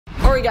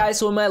Alright guys,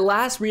 so in my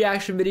last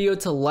reaction video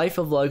to Life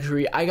of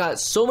Luxury, I got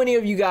so many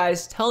of you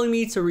guys telling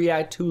me to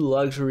react to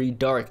Luxury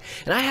Dark,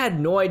 and I had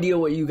no idea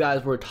what you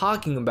guys were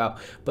talking about,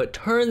 but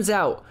turns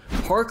out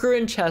Parker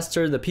and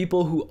Chester, the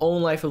people who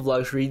own Life of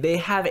Luxury, they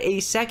have a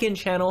second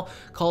channel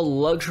called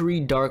Luxury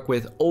Dark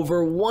with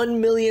over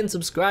 1 million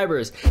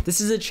subscribers. This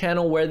is a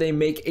channel where they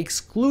make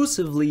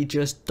exclusively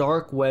just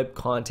dark web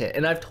content,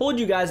 and I've told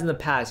you guys in the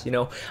past, you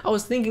know, I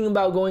was thinking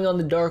about going on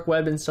the dark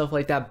web and stuff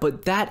like that,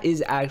 but that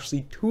is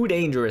actually too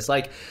dangerous.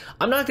 Like,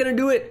 I'm not gonna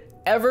do it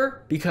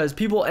ever because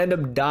people end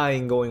up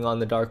dying going on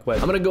the dark web.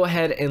 I'm gonna go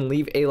ahead and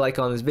leave a like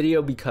on this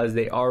video because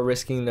they are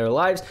risking their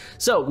lives.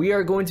 So we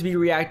are going to be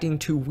reacting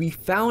to We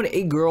Found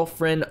a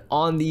Girlfriend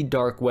on the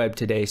Dark Web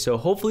today. So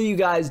hopefully you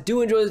guys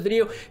do enjoy this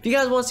video. If you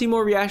guys want to see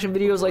more reaction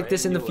videos like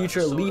this in the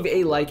future, leave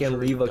a like and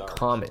leave a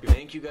comment.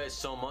 Thank you guys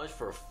so much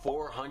for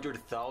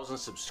 400,000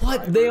 subscribers.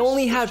 What? They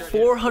only had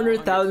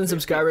 400,000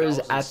 subscribers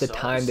at the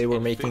time they were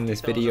making this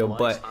video,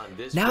 but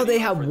now they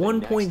have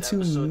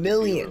 1.2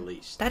 million.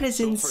 That is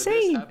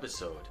insane.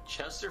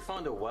 Chester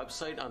found a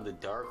website on the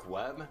dark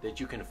web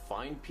that you can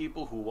find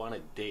people who want to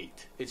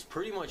date. It's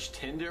pretty much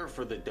Tinder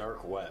for the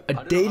dark web.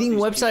 A dating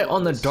website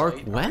on the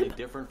dark web?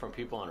 Different from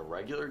people on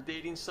regular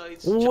dating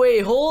sites?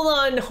 Wait, hold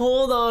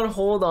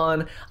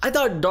on. I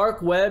thought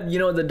dark web, you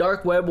know, the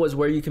dark web was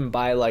where you can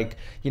buy like,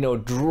 you know,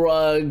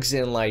 drugs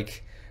and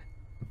like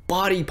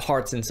body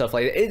parts and stuff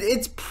like that.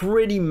 It's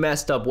pretty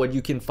messed up what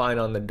you can find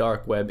on the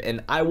dark web,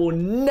 and I will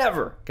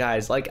never,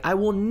 guys, like I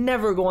will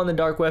never go on the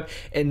dark web,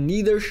 and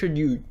neither should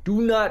you.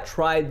 Do not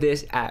try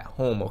this at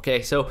home,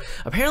 okay? So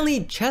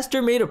apparently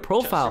Chester made a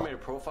profile,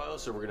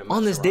 so we're gonna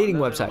on this dating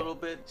website. A little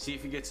bit, see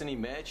if he gets any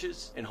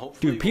matches, and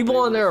hopefully dude, people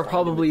on there are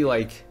probably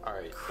like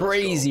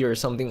crazy or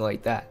something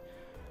like that.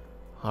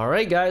 All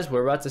right, guys,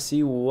 we're about to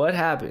see what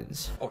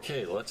happens.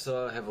 Okay, let's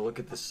have a look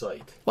at the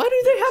site. Why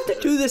do they have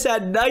to do this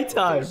at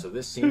nighttime? Okay, so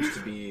this seems to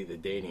be the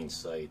dating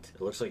site.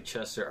 It looks like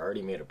Chester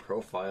already made a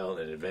profile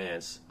in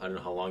advance. I don't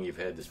know how long you've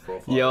had this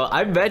profile. Yo,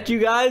 I bet you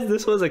guys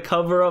this was a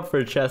cover up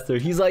for Chester.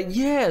 He's like,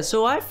 yeah,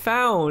 so I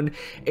found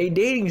a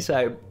dating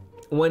site.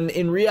 When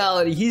in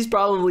reality, he's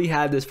probably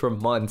had this for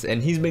months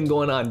and he's been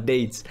going on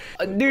dates.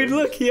 Dude,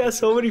 look, he has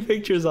so many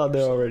pictures on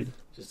there already.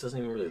 This doesn't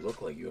even really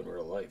look like you in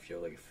real life. You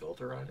have like a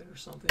filter on it or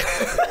something.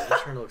 I'm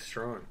just trying to look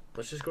strong.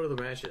 Let's just go to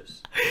the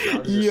matches.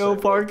 Yo,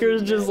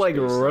 Parker's just like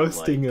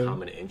roasting him.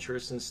 Common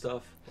interests and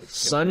stuff. Like,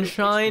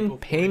 Sunshine,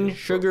 Pain,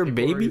 Sugar, people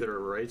Baby. Are either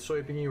right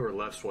swiping you or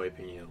left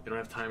swiping you. You don't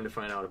have time to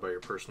find out about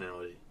your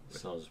personality.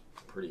 Sounds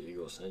pretty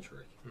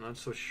egocentric. I'm not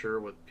so sure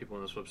what people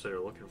on this website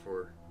are looking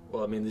for.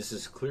 Well, I mean, this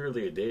is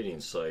clearly a dating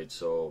site,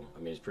 so I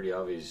mean, it's pretty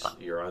obvious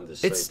you're on this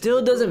site. It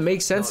still doesn't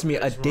make sense to me.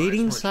 A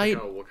dating site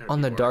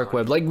on the dark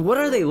web. Like, what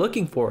are they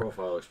looking for? The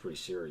profile looks pretty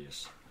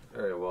serious.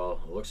 All right,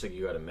 well, it looks like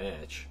you got a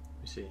match.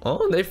 You see?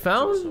 Oh, they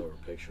found. Some of her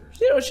pictures.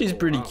 You know, she's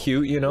pretty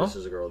cute. You know. This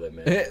is a girl that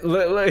matched.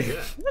 Look.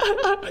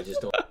 I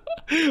just don't.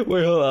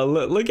 Wait, hold on.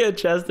 Look at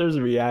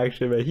Chester's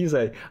reaction, man. He's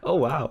like, "Oh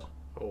wow."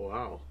 Oh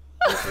wow.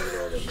 This is a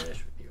girl that matched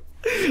with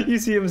you. You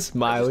see him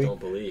smiling. I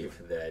just don't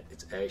believe that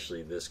it's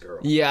actually this girl.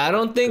 Yeah, I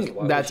don't think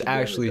that's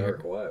actually her.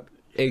 Dark web?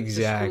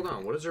 Exactly. Hold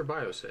on. What does her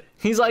bio say?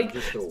 He's like,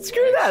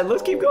 screw that.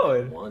 Let's keep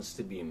going. Wants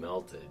to be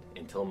melted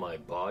until my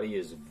body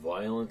is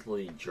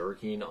violently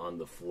jerking on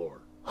the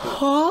floor.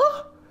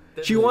 Huh?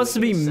 She wants to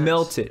be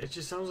melted. It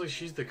just sounds like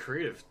she's the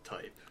creative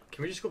type.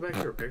 Can we just go back to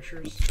her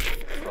pictures?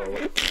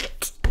 Oh,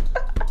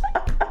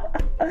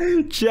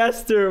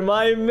 Chester,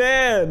 my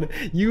man,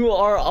 you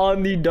are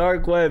on the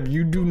dark web.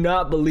 You do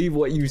not believe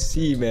what you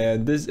see,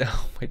 man. This,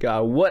 oh my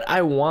god, what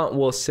I want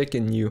will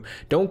sicken you.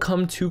 Don't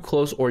come too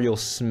close or you'll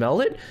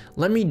smell it.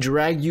 Let me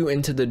drag you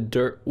into the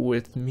dirt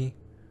with me.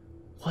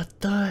 What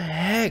the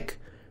heck?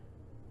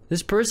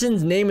 This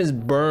person's name is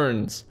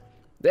Burns.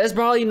 That's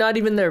probably not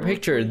even their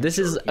picture. This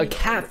is a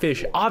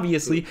catfish,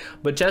 obviously,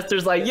 but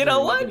Chester's like, you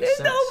know what? It don't It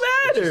just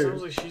matter.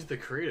 sounds like she's the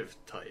creative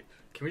type.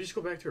 Can we just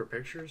go back to her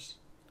pictures?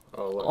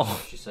 oh, look,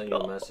 she sent you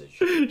a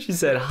message. She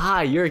said,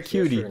 hi, you're a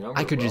cutie.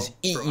 I could just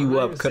eat Bro, you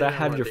I'm up. not Could I even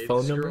saying have your wanna date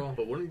phone this number? girl,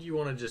 but wouldn't you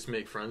want to just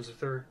make friends with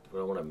her? Do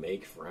I want to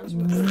make friends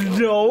with her?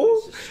 No.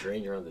 It's a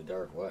stranger on the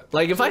dark web.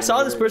 Like, if I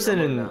saw this person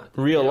in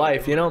real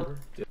life, you know,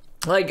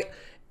 like,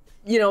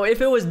 you know, if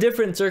it was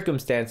different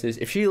circumstances,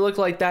 if she looked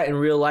like that in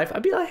real life,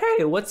 I'd be like,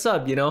 hey, what's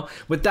up, you know,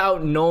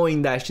 without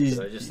knowing that she's,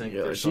 I just think you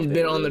know, there's she's something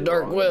been on the really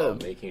dark wrong web.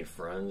 about making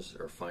friends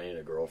or finding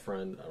a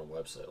girlfriend on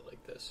a website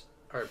like this.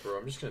 Alright, bro,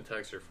 I'm just going to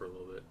text her for a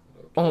little bit.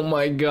 Okay. Oh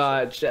my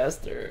god,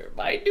 Chester,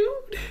 my dude.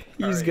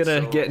 He's Alright,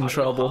 gonna so get in I don't know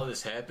trouble. how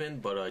this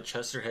happened, but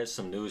Chester has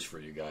some news for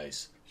you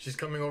guys. She's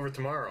coming over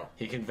tomorrow.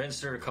 He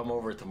convinced her to come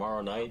over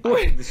tomorrow night.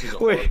 Wait, This is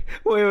wait,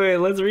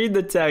 let's read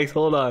the text.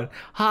 Hold on.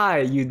 Hi,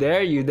 you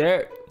there? You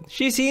there?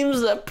 She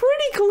seems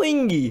pretty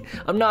clingy.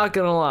 I'm not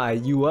gonna lie.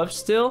 You up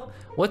still?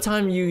 What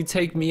time you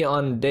take me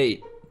on a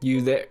date?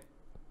 You there?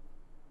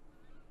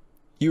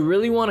 You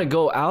really want to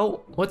go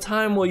out? What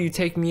time will you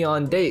take me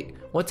on date?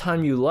 What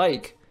time you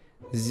like?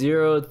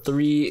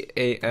 03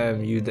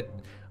 a.m. You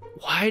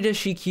why does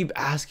she keep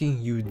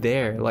asking you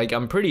there? Like,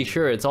 I'm pretty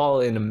sure it's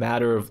all in a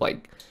matter of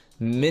like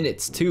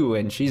minutes too,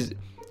 and she's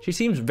She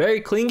seems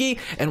very clingy.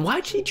 And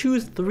why'd she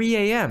choose 3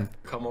 a.m.?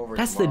 Come over.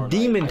 That's the tomorrow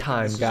demon night. time,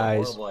 I think this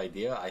guys. Is a horrible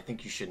idea. I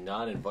think you should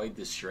not invite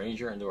this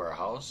stranger into our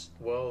house.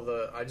 Well,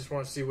 I just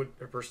want to see what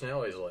her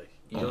personality is like.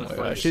 You Oh don't my find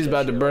God, it she's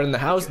about to sketchy burn at all. the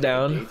house You can have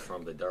a down. date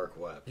from the dark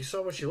web. You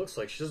saw what she looks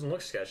like. She doesn't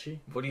look sketchy.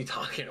 What are you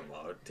talking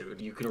about,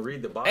 dude? You can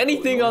read the bio.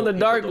 Anything on the Normal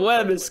dark people don't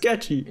web fight is with.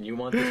 sketchy. And you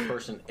want this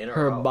person in our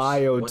Her house.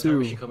 bio, What time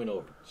too. is she coming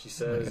over? She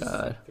says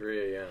God.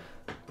 3 a.m.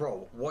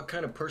 Bro, what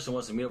kind of person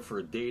wants to meet up for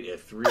a date at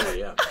 3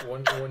 a.m.?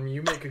 When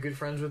you make a good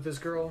friends with this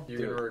girl, you're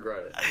gonna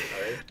regret it. All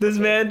right? This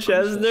man I'm just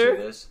gonna say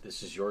Chester.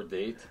 This is your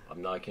date.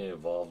 I'm not getting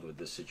involved with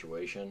this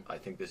situation. I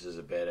think this is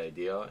a bad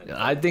idea. And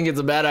I think it's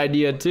a bad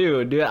idea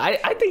too, dude. I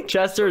think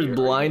Chester is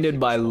blinded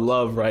by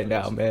love right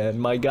now, man.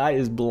 My guy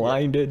is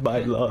blinded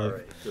by love.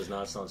 Alright, does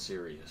not sound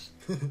serious.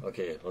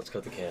 Okay, let's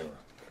cut the camera.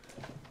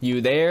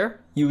 You there?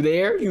 You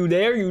there? You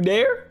there? You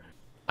there?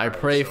 I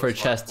pray So for it's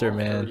like Chester, 12:30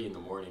 man. in the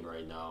morning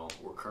right now.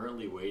 We're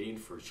currently waiting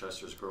for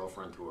Chester's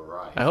girlfriend to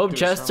arrive. I hope Dude,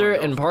 it's not Chester my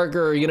and girlfriend.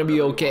 Parker are gonna be Whatever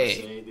you wanna okay.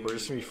 say, dude. We're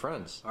just gonna be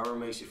friends. However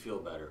makes you feel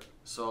better.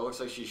 So it looks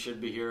like she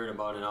should be here in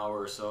about an hour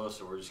or so.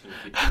 So we're just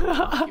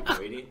gonna keep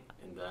waiting,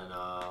 and then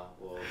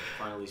we'll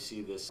finally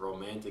see this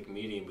romantic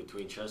meeting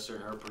between Chester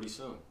and her pretty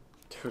soon.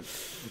 Dude,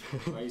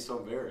 Why are you so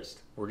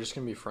embarrassed? we're just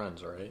gonna be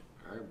friends, all right?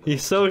 All right, bro.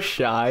 He's so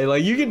shy.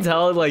 Like you can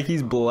tell, like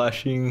he's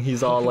blushing.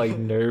 He's all like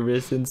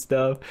nervous and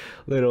stuff.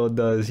 Little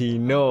does he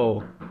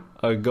know,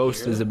 a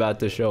ghost is about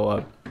to show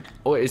up.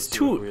 Oh, it's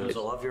too. Here's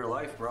the love of your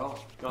life, bro.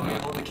 You want me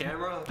to hold the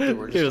camera?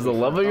 Here's the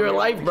love of your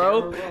life,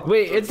 bro.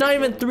 Wait, it's not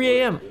even 3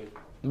 a.m.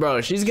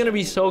 Bro, she's gonna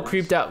be so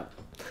creeped out.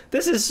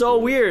 This is so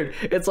weird.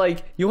 It's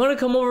like, you want to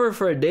come over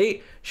for a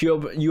date?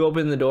 You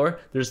open the door.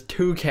 There's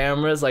 2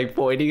 cameras like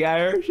pointing at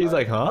her. She's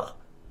like, huh?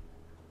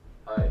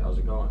 Hi, how's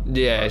it going?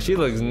 Yeah, she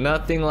looks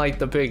nothing like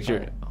the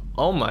picture.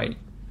 Oh my.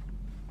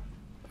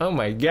 Oh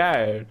my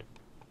god.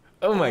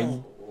 Oh my.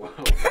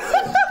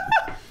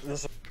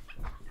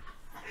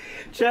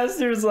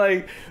 Chester's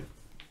like,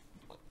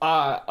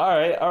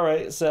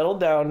 alright, settle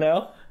down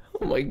now.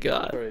 Oh my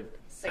god. Right.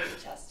 Say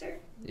Chester.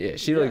 Yeah,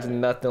 she looks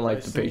nothing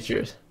like the Nice to meet you.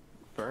 pictures.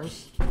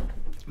 Burns?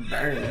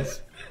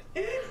 Burns.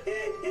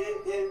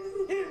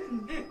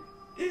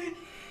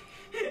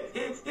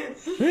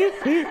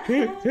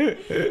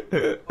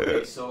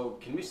 Okay, so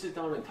can we sit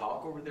down and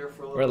talk over there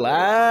for a little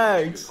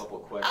Relax. bit? Ask you a couple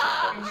of questions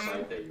about the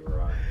site that you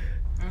were on.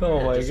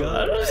 Oh my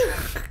god.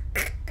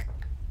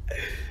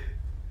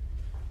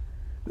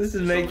 This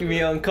is making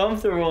me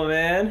uncomfortable,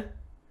 man.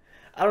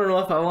 I don't know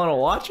if I want to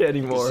watch it Sit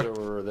anymore.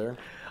 over there.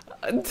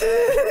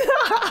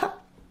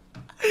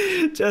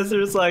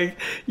 Chester's like,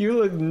 you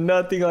look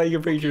nothing like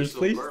your pictures. So,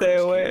 Please Burns, stay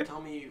Can away. you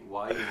tell me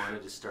why you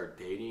wanted to start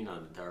dating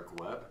on the dark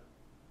web?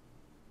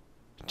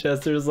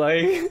 Chester's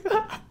like,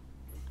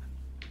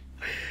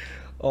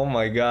 oh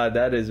my god,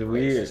 that is It's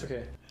weird.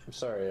 okay. I'm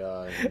sorry.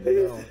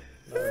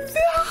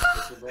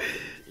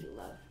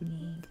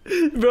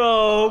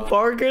 Bro,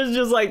 Parker's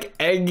just like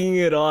egging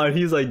it on.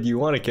 He's like, do you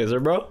want to kiss her,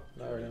 bro?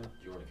 Not right now. Do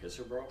you want to kiss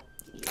her, bro?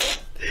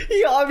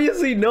 He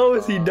obviously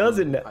knows he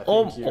doesn't. I think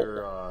Oh,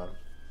 you're.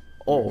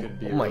 oh, could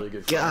be oh a my really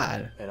good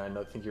god. friend, and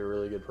I think you're a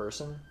really good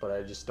person, but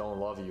I just don't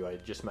love you. I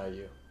just met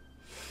you.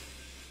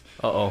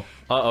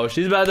 Uh-oh.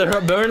 She's about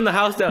to burn the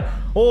house down.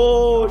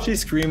 Oh,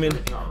 she's screaming.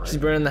 She's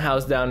burning the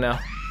house down now.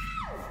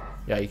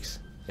 Yikes.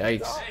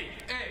 Yikes. Hey,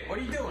 what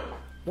are you doing?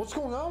 What's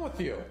going on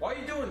with you? Why are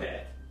you doing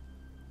that?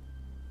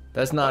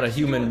 That's not a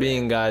human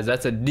being, guys.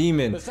 That's a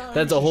demon. That's not how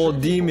That's you a whole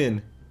should treat people.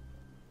 demon.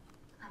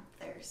 I'm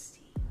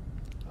thirsty.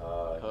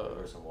 Give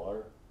her some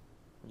water.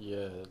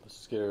 Yeah,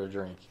 let's get her a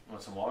drink.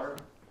 Want some water?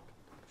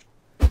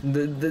 I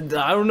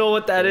don't know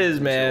what that is,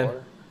 man.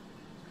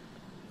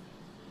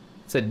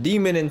 It's a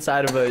demon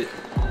inside of a...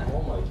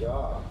 Oh my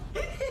god.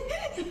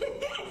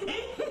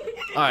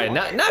 Alright,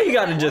 now you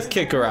gotta just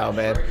kick her out,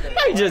 man.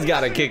 Now you just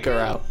gotta kick her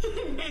out.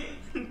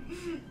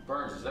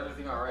 Burns, is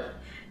everything alright?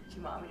 Do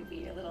you want me to be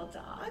your little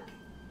dog?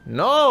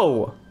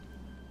 No!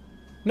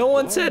 No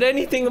one said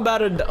anything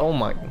about a... Oh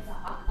my...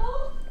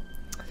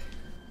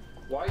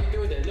 Why are you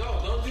doing that?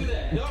 No, don't do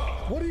that. No!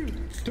 What are you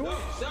doing? No,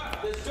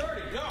 stop! That's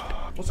dirty! No!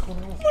 What's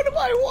going on? What am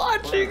I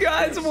watching,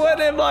 guys? What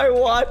am I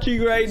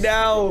watching right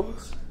now?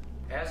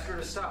 Ask her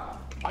to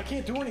stop. I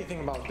can't do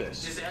anything about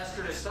this. Just ask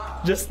her to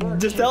stop. Just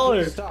Can't tell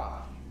you her.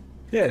 Stop.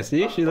 Yeah,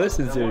 see? She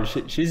listens to her.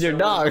 She's your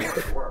dog.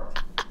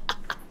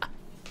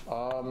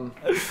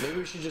 Maybe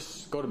we should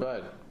just go to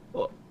bed.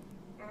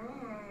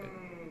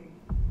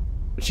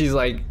 She's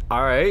like,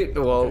 alright,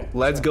 well,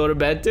 let's go to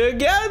bed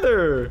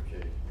together. Okay,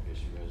 I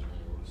guess you guys are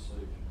gonna go to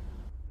sleep.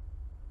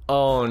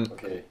 Oh,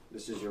 Okay,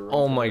 this is your room.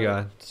 oh for my the night.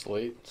 god. It's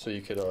late, so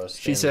you could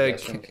stay She in the said,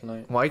 guest room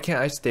tonight. why can't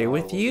I stay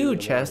with We'll see in you, the morning.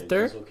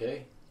 Chester? Is this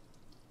okay?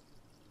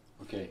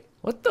 Okay.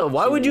 What the?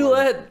 Why See would in the you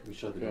morning. let... We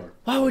shut the door.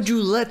 Why would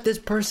you let this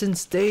person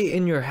stay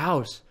in your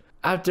house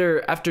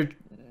after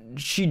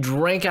she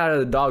drank out of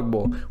the dog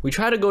bowl? We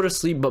try to go to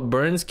sleep, but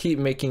Burns keep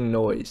making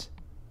noise.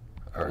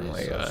 Alright, my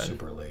it's God.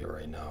 super late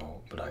right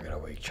now, but I gotta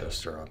wake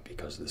Chester up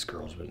because this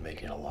girl's been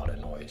making a lot of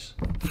noise.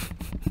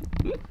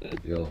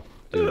 Yo,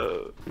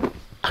 dude,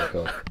 wake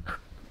up.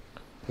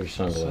 Put your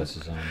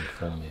sunglasses on in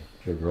front of me.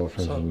 Your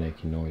girlfriend's been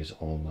making noise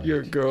all night.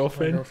 Your My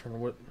girlfriend? girlfriend,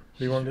 what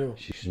do you want to do?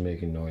 She's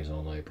making noise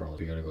all night, bro.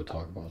 We gotta go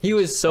talk about He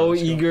this. was so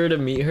Let's go. eager to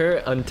meet her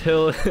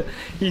until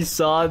he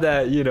saw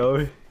that, you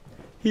know,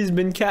 he's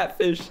been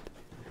catfished.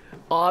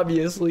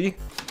 Obviously.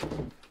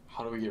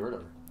 How do we get rid of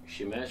her?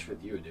 She matched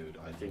with you, dude.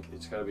 I think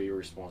it's gotta be your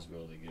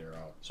responsibility to get her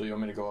out. So you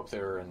want me to go up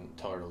there and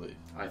tell her to leave?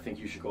 I think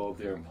you should go up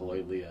there and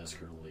politely ask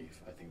her to leave.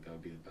 I think that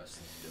would be the best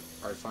thing to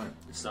do. All right, fine.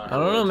 It's not. I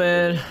don't know,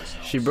 man.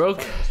 She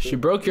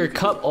broke your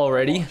cup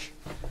already.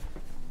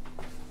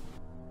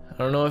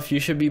 I don't know if you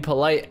should be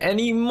polite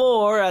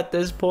anymore at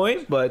this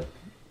point, but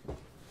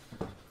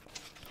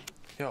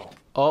Yo,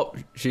 oh,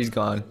 she's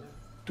gone.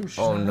 dude, she's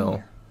Oh not in no.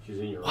 here. She's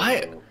in your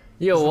Why? room.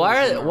 Yo,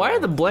 why are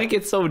the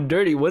blankets so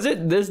dirty? Was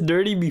it this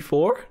dirty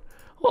before?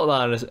 Hold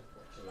on a sec.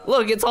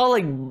 Look, it's all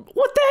like,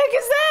 what the heck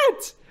is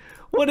that?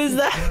 What is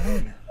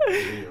that?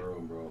 She's in your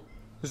room, bro.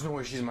 There's no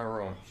way she's in my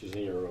room. She's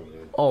in your room,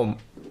 dude. Oh,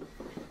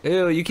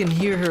 ew, you can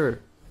hear her.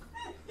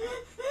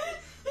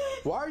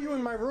 Why are you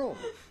in my room?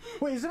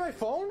 Wait, is it my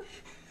phone?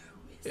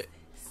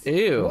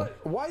 Ew.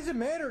 What? Why does it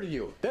matter to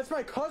you? That's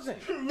my cousin.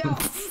 No,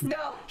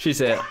 no, She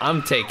said,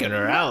 I'm taking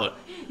her out.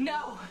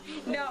 no,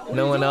 no.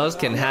 No one else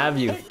can have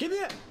you. Hey, give me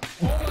that.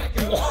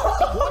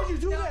 Why'd you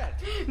do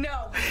that?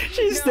 No.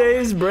 She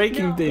stays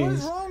breaking What is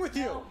things. wrong with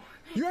you?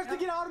 You have to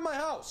get out of my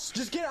house.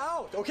 Just get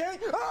out, okay?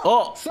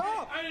 Oh.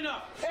 Stop!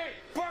 Enough! Hey,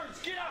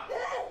 Burns, get out!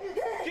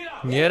 Get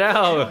out! Get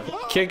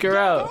out. Kick her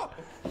out.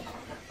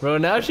 Bro,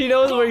 now she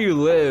knows where you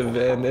live,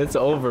 and it's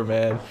over,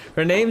 man.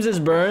 Her name's is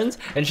Burns,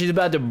 and she's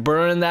about to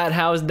burn that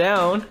house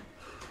down.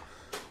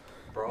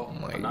 Bro,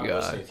 my I'm not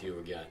God. listening to you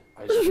again.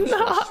 I just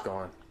she's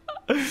gone.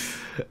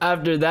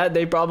 After that,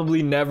 they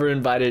probably never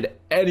invited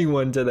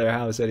anyone to their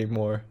house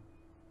anymore.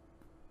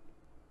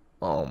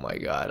 Oh my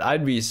god,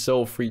 I'd be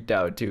so freaked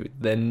out too.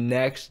 The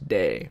next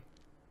day.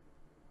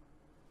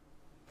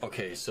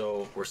 Okay,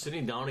 so we're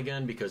sitting down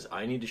again because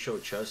I need to show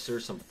Chester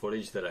some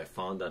footage that I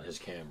found on his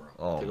camera.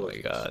 Oh Take a look my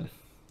at this. god.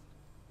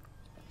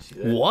 See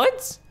that?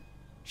 What?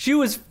 She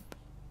was...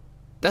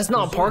 That's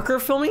not Parker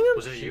filming him?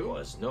 Was it She you?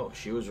 was. No,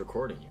 she was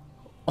recording you.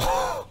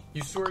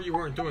 You swear you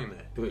weren't doing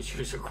that? Dude, she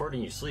was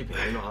recording you sleeping.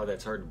 I don't know how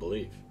that's hard to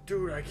believe.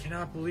 Dude, I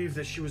cannot believe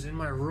that she was in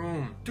my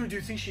room. Dude, do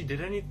you think she did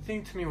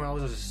anything to me while I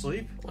was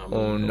asleep? I'm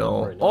Oh, gonna no.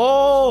 go right now.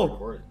 Oh! It's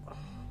recorded. Oh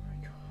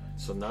my god.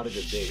 So not a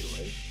good date,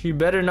 right? She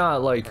better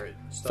not, like, Alright,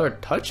 stop.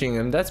 start touching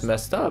him. That's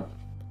messed up.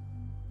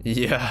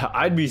 Yeah,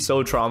 I'd be so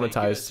Thank you traumatized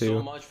guys so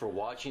too. much for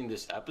watching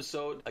this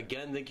episode.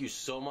 Again, thank you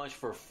so much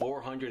for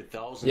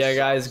 400,000. Yeah,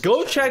 guys,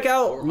 go check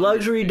out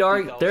Luxury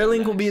Dark. Their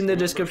link will be in the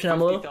description down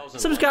below.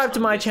 Subscribe to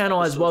my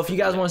channel as well if you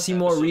guys want to see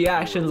more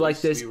reactions like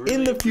this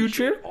in the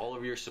future. All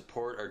of your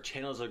support. Our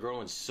channels are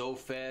growing so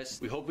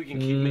fast. We hope we can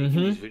keep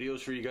making these videos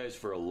for you guys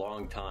for a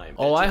long time.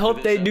 Oh, That's I it for hope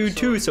this they do episode.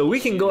 too, so we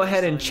We'll can see go you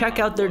ahead and next check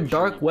time out their on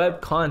dark Luxury web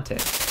Dark.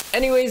 content.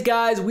 Anyways,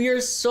 guys, we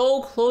are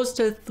so close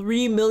to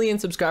 3 million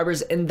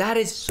subscribers, and that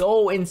is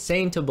so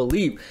insane to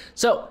believe.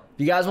 So, if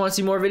you guys want to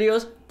see more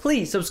videos,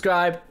 please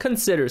subscribe,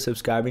 consider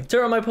subscribing,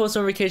 turn on my post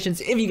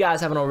notifications if you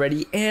guys haven't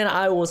already, and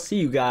I will see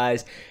you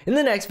guys in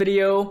the next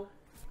video.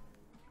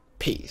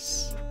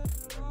 Peace.